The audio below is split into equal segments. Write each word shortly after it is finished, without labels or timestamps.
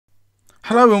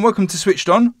Hello and welcome to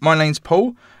SwitchedOn. My name's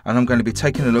Paul and I'm going to be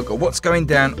taking a look at what's going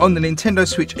down on the Nintendo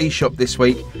Switch eShop this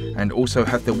week and also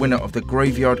have the winner of the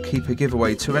Graveyard Keeper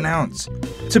giveaway to announce.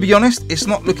 To be honest, it's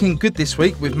not looking good this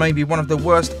week, with maybe one of the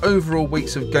worst overall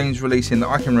weeks of games releasing that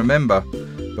I can remember,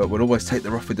 but we'll always take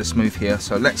the rough with the smooth here,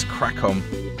 so let's crack on.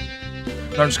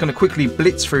 Now I'm just going to quickly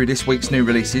blitz through this week's new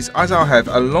releases, as I'll have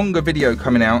a longer video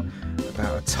coming out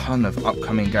about a ton of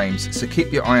upcoming games, so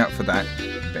keep your eye out for that.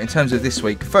 But in terms of this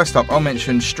week, first up I'll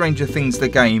mention Stranger Things the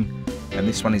game, and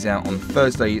this one is out on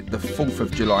Thursday the 4th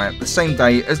of July, the same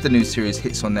day as the new series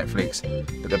hits on Netflix,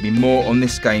 but there'll be more on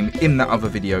this game in that other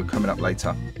video coming up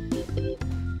later.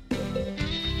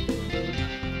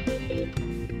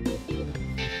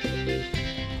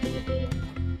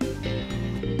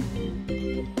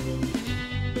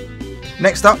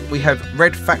 Next up we have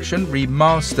Faction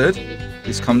Re-mars-tered.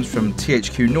 This comes from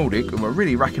THQ Nordic, and we're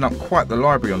really racking up quite the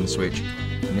library on the Switch,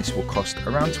 and this will cost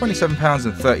around £27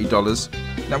 and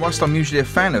 $30. Now whilst I'm usually a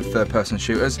fan of third-person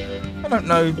shooters, I don't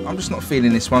know, I'm just not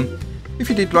feeling this one. If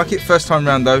you did like it first time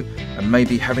round though, and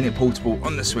maybe having it portable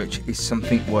on the Switch is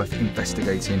something worth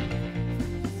investigating.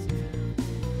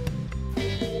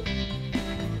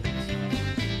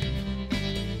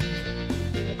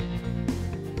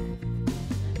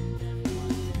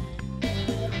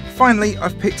 Finally,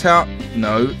 I've picked out,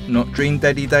 no, not Dream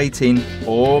Daddy Dating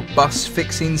or Bus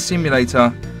Fixing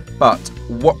Simulator, but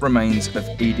What Remains of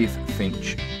Edith,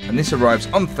 Finch. And this arrives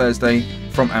on Thursday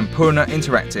from Annapurna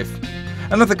Interactive.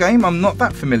 Another game I'm not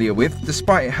that familiar with,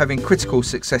 despite it having critical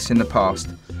success in the past.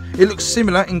 It looks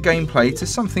similar in gameplay to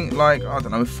something like, I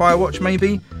don't know, Firewatch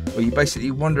maybe, where you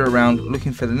basically wander around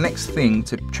looking for the next thing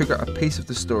to trigger a piece of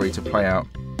the story to play out.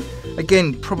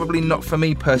 Again, probably not for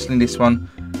me personally this one,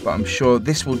 but I'm sure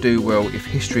this will do well if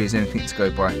history is anything to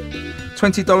go by.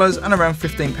 $20 and around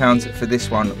 £15 for this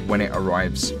one when it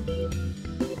arrives.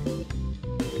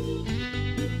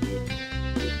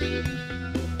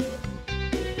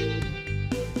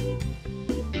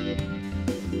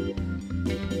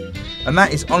 And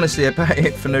that is honestly about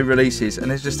it for new releases, and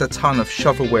there's just a ton of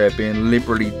shovelware being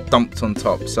liberally dumped on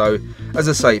top. So as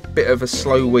I say, bit of a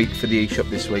slow week for the eShop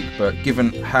this week, but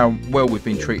given how well we've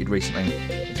been treated recently,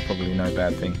 it's probably no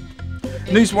bad thing.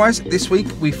 News-wise, this week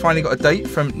we finally got a date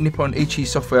from Nippon Ichi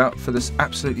Software for this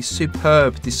absolutely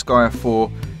superb Disgaea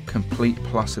 4 Complete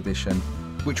Plus Edition,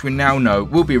 which we now know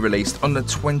will be released on the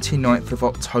 29th of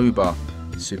October.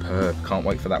 Superb, can't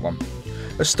wait for that one.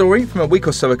 A story from a week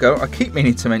or so ago I keep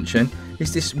meaning to mention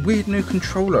is this weird new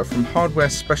controller from hardware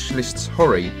specialists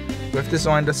Hori, who have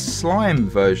designed a slime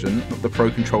version of the Pro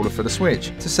Controller for the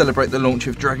Switch to celebrate the launch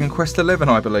of Dragon Quest XI,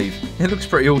 I believe. It looks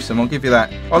pretty awesome, I'll give you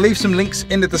that. I'll leave some links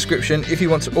in the description if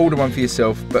you want to order one for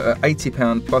yourself, but at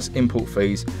 £80 plus import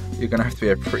fees, you're going to have to be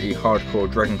a pretty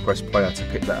hardcore Dragon Quest player to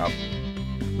pick that up.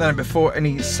 Now before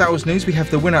any sales news, we have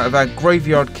the winner of our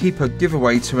Graveyard Keeper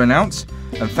giveaway to announce,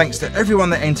 and thanks to everyone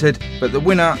that entered, but the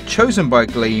winner chosen by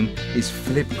Gleam is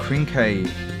Philip Krinkay.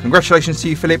 Congratulations to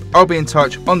you, Philip. I'll be in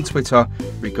touch on Twitter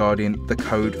regarding the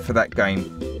code for that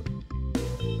game.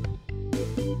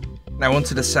 Now on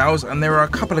to the sales, and there are a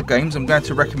couple of games I'm going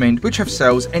to recommend which have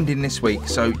sales ending this week,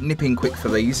 so nip in quick for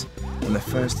these. And the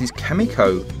first is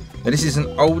Kamiko. Now this is an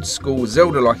old school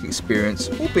Zelda-like experience,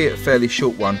 albeit a fairly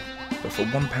short one, but for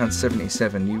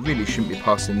 £1.77 you really shouldn't be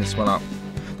passing this one up.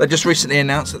 They just recently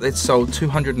announced that they'd sold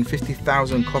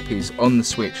 250,000 copies on the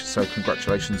Switch, so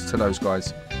congratulations to those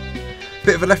guys.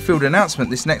 Bit of a left field announcement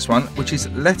this next one, which is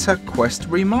Letter Quest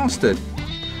Remastered.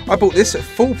 I bought this at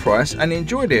full price and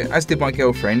enjoyed it, as did my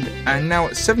girlfriend, and now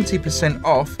at 70%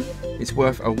 off, it's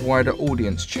worth a wider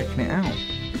audience checking it out.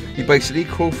 You basically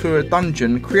crawl through a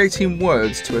dungeon creating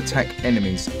words to attack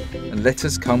enemies, and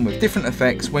letters come with different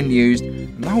effects when used,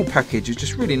 and the whole package is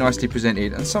just really nicely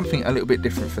presented and something a little bit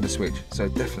different for the Switch, so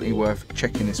definitely worth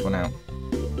checking this one out.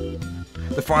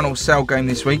 The final sale game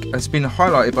this week has been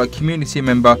highlighted by community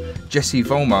member Jesse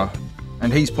Volmer,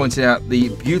 and he's pointed out the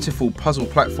beautiful puzzle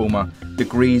platformer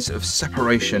Degrees of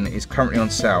Separation is currently on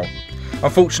sale.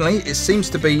 Unfortunately, it seems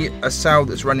to be a sale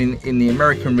that's running in the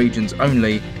American regions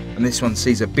only, and this one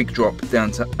sees a big drop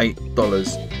down to $8.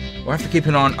 We'll have to keep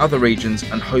an eye on other regions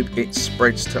and hope it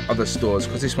spreads to other stores,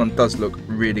 because this one does look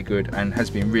really good and has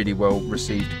been really well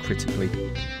received critically.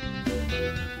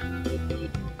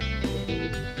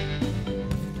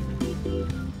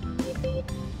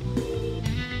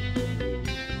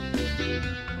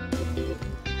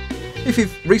 If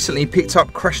you've recently picked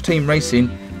up Crash Team Racing,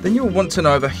 then you'll want to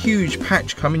know of a huge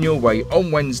patch coming your way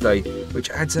on Wednesday, which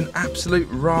adds an absolute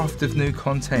raft of new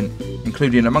content,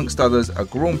 including amongst others a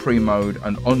Grand Prix mode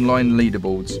and online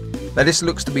leaderboards. Now this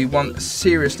looks to be one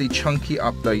seriously chunky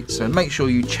update, so make sure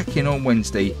you check in on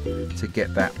Wednesday to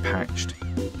get that patched.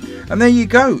 And there you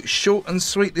go, short and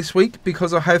sweet this week,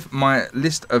 because I have my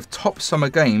list of top summer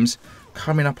games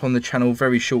coming up on the channel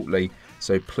very shortly,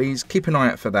 so please keep an eye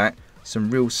out for that.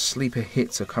 Some real sleeper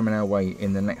hits are coming our way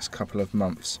in the next couple of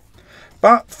months.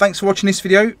 But thanks for watching this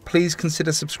video. Please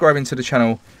consider subscribing to the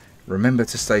channel. Remember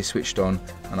to stay switched on,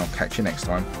 and I'll catch you next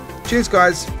time. Cheers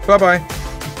guys, bye bye.